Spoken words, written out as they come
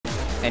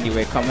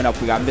Anyway, coming up,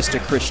 we got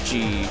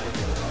NYChrisG.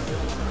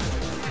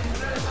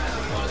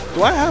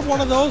 Do I have one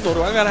of those, or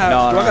do I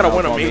gotta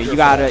win a major? You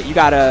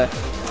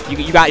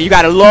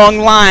got a long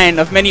line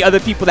of many other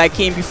people that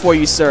came before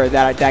you, sir.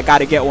 That got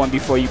to get one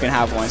before you can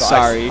have one. So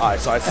Sorry. All right,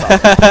 so I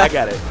suck. I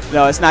get it.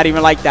 No, it's not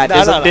even like that. No,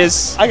 I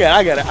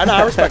get it.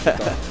 I respect it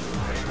though.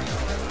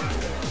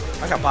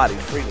 I got bodied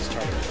free this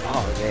tournament.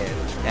 Oh man,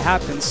 it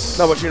happens.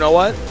 No, but you know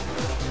what?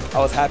 I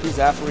was happy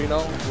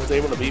Zaffarino was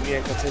able to beat me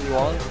and continue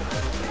on.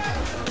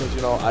 Because,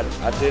 you know,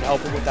 I did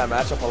help him with that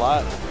matchup a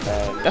lot.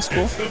 And that's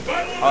cool.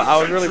 I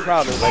was really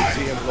proud to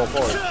see him go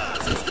forward.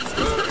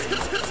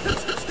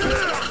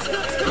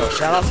 So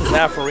shout out to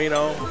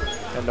Zaffarino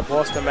and the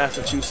Boston,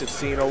 Massachusetts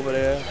scene over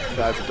there. You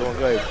guys are doing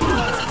good.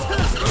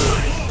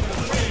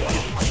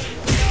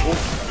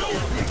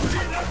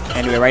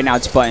 Anyway, right now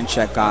it's button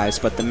check, guys,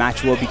 but the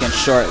match will begin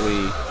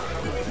shortly.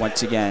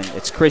 Once again,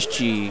 it's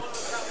ChrisG.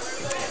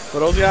 For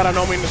those of y'all that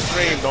know me in the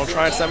stream, don't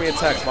try and send me a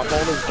text. My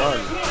phone is done.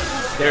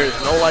 There is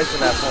no life in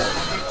that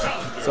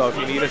phone. So if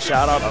you need a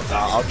shout out,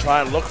 I'll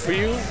try and look for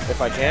you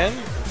if I can.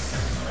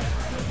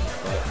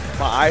 But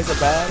my eyes are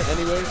bad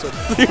anyway, so it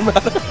doesn't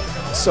matter.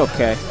 It's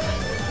okay.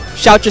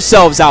 Shout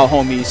yourselves out,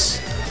 homies.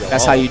 Yo,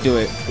 that's how you do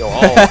it. Yo,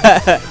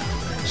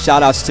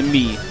 shout outs to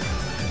me.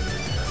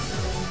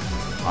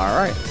 All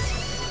right.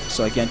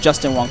 So again,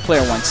 Justin Wong,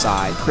 player 1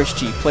 side.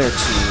 ChrisG, player 2.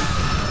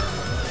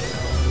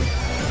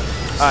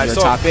 All right,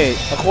 so top 8.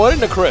 According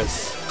to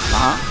Chris,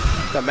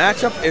 the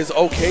matchup is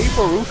okay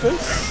for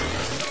Rufus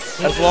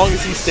as long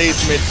as he stays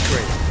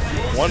mid-screen.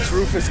 Once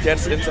Rufus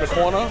gets into the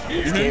corner,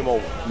 it's game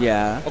over.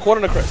 Yeah.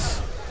 According to Chris.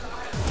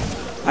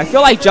 I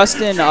feel like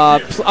Justin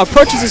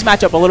approaches this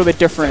matchup a little bit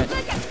different.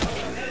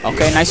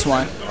 Okay, nice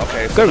one.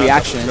 Okay, so good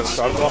reactions.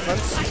 Start his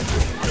offense.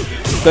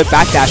 Good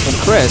backdash from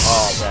Chris.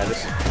 Oh man,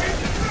 this.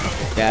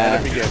 Yeah.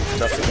 And it begins.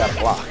 Justin got a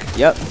block.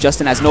 Yep.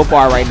 Justin has no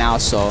bar right now,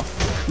 so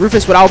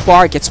Rufus without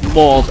bar gets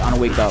mauled on a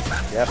wake up.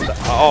 Yes.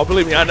 Oh,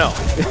 believe me, I know.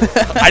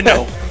 I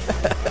know.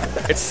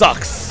 It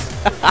sucks.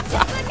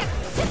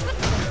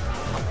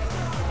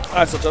 All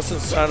right, so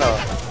Justin's trying to.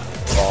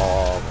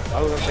 I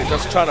was gonna say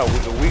Justin's trying to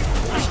weak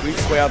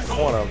his way out the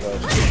corner, but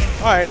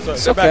all right, so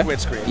it's back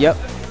mid-screen. Yep.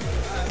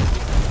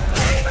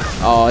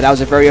 Oh, that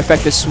was a very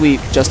effective sweep.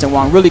 Justin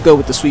Wong really good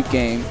with the sweep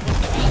game.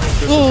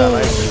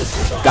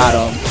 Got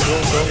him.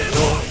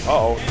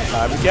 Uh-oh,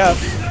 time to guess.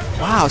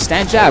 Wow,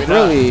 stand jab,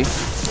 really?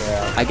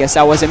 Yeah. I guess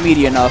that wasn't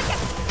meaty enough.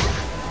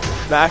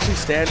 No, actually,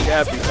 stand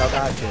jab beats out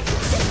that kid.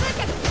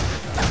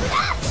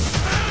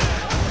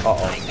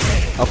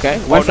 Uh-oh. Okay,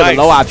 went for the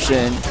low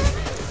option.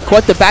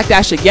 Caught the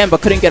backdash again,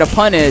 but couldn't get a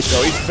punish.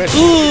 Yo, he's fishing.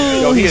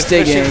 Ooh, Yo, he's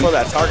digging. fishing for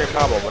that target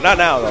combo. But not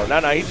now, though.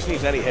 Not now. He just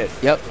needs any hit.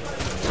 Yep.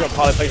 He's going to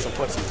probably play some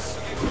footsies.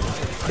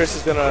 Chris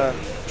is going to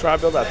try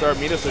and build that third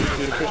meter so he can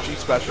do the ChrisG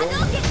special.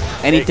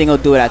 Anything will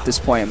do it at this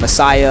point.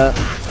 Messiah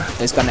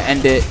is going to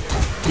end it.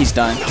 He's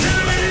done.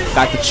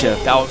 Got the chip.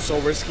 That was so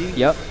risky.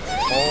 Yep.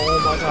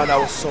 Oh, my God. That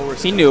was so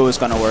risky. He knew it was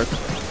going to work.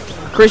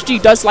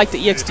 ChrisG does like the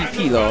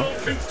EXTP, though.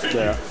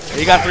 Yeah.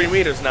 He got 3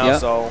 meters now,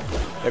 so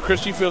if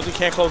ChrisG feels he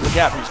can't close the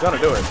gap, he's going to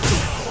do it.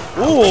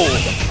 Ooh.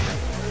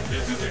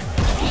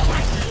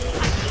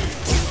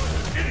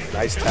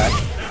 Nice tech.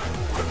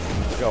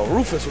 Yo,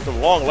 Rufus with the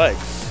long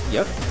legs.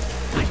 Yep.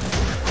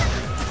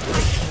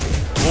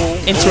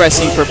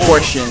 Interesting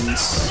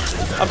proportions.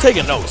 I'm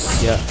taking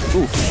notes. Yeah.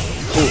 Ooh.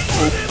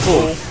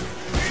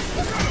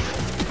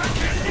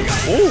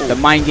 Ooh. The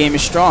mind game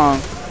is strong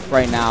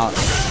right now.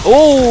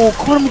 Oh,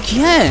 caught him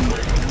again.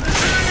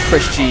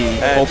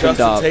 ChrisG opened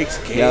Justin up. Takes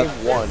game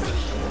 1.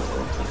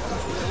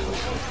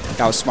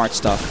 That was smart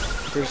stuff.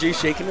 ChrisG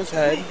shaking his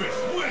head.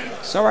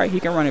 It's all right.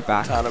 He can run it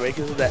back. Trying to make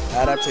his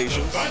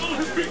adaptations.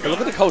 And look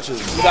at the coaches.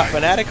 You got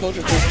Fnatic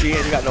coaching ChrisG,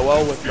 and you got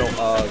Noel with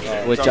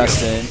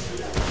Justin.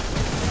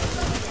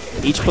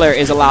 Each player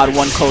is allowed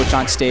 1 coach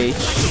on stage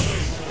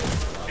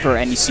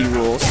per NEC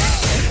rules.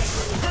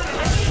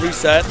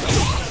 Reset.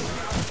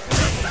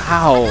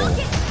 Ow.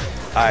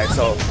 All right,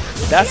 so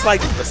that's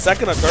like the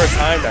second or third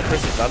time that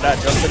Chris has done that.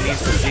 Justin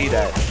needs to see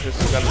that Chris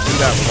is going to do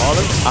that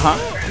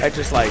regardless. And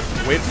just like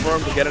wait for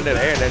him to get into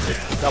the air and then just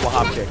double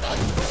hop kick.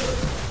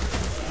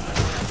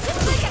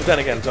 But then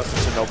again, Justin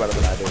should know better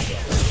than I do.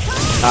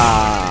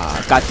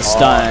 Got the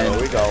stun.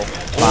 There we go.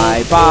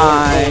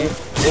 Bye-bye.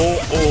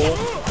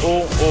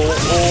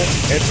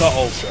 It's an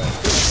ultra.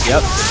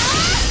 Yep.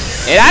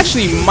 It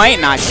actually might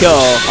not kill.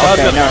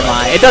 Okay, never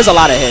mind. It does a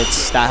lot of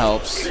hits. That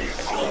helps.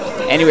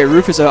 Anyway,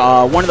 Rufus is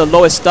one of the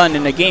lowest stunned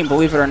in the game,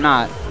 believe it or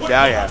not.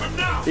 Yeah.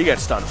 He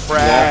gets stunned.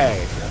 Frag.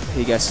 Yeah.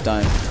 He gets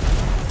stunned.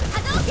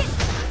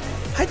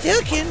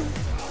 Hadouken.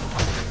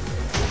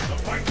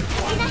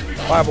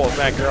 Fireball's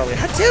back early.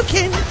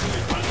 Hadouken.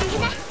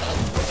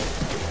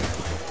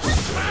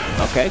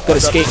 Okay, good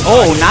escape.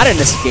 Oh, not an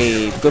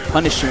escape. Good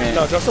punishment.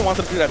 No, Justin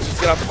wants to do that. Just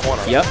get out the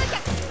corner. Yep.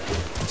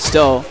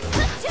 Still,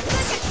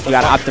 you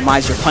gotta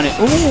optimize your punish.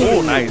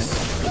 Ooh, nice.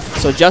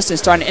 So Justin's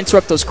starting to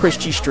interrupt those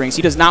ChrisG strings.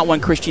 He does not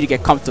want ChrisG to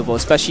get comfortable,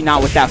 especially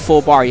not with that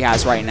full bar he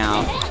has right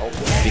now.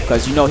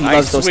 because you know he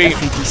loves those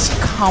FVPC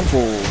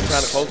combos.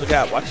 Trying to close the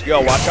gap. Watch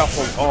out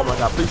for. Oh my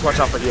God! Please watch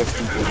out for the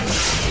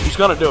EXTP. He's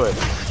gonna do it.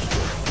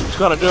 He's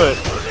gonna do it.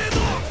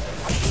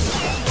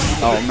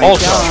 Oh my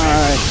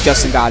God!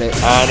 Justin got it.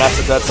 And that's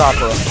a dead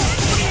Sakura.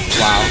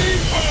 Wow.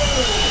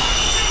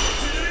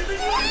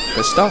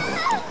 Good stuff.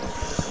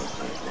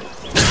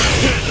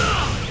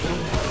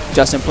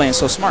 Justin playing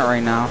so smart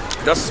right now.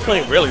 Justin's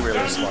playing really,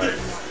 really smart.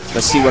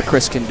 Let's see what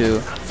Chris can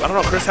do. I don't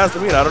know. Chris has the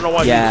meat. I don't know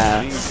why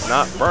he's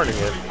not burning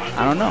it.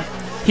 I don't know.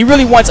 He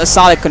really wants a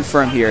solid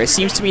confirm here. It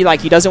seems to me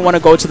like he doesn't want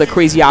to go to the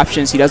crazy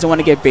options. He doesn't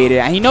want to get baited.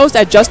 And he knows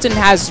that Justin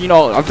has, you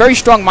know, a very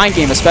strong mind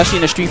game, especially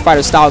in a Street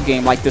Fighter style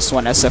game like this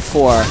one,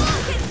 SF4,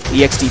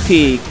 the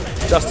XDP.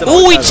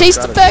 Oh, he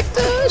chased the back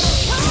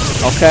dash.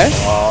 Okay.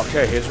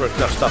 Okay, here's where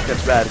stuff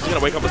gets bad. Is he going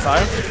to wake up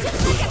Messiah?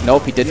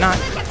 Nope, he did not.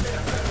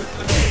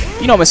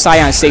 You know,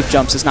 Messiah on safe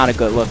jumps is not a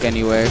good look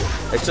anyway.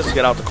 It's just to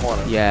get out the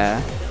corner.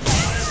 Yeah.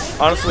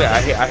 Honestly,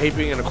 I hate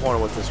being in the corner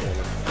with this woman.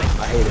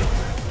 I hate it.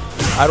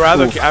 I'd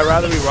rather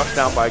be rushed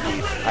down by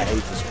Geef. I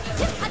hate this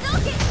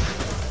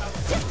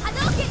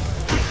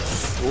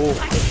one. Ooh,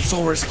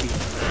 so risky.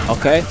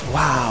 Okay.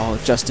 Wow,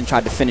 Justin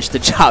tried to finish the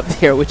job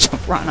there with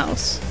jump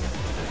roundhouse.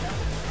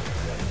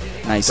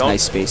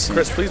 Nice spacing.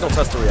 Chris, please don't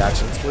test the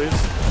reactions, please.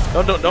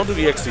 Don't do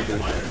the XTD.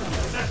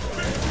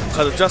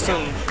 Because if Justin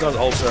does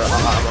ultra,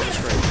 I'm on the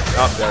screen.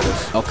 Oh, there it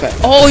is. Okay.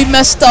 Oh, he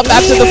messed up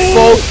after the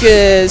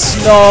focus.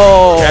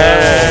 No.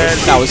 And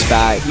that was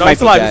bad. No,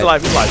 he's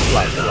alive.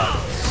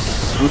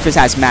 Rufus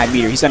has mad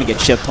meter. He's going to get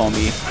chipped,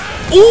 homie.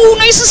 Ooh,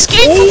 nice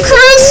escape from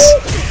Chris.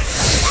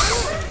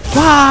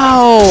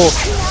 Wow.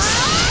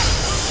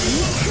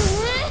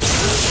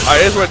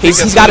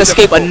 He's got to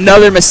escape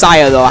another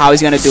Messiah, though. How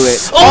he's going to do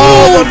it.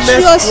 Oh, the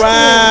missed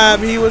grab.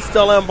 He was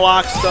still in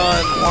block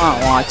stun.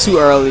 Wah, too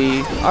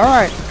early. All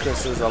right.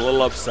 Chris is a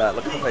little upset.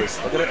 Look at the face.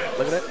 Look at it.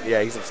 Look at it.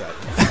 Yeah, he's upset.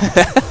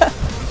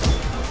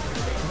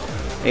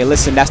 Hey,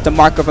 listen, that's the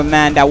mark of a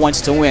man that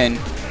wants to win.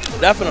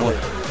 Definitely.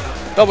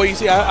 No, but you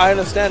see, I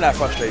understand that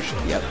frustration.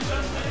 Yep.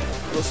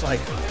 It was like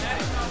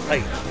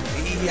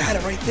he had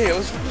it right there. It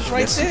was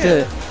right there. He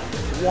did.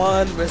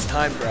 One missed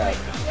time grab.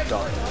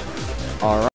 Done. All right.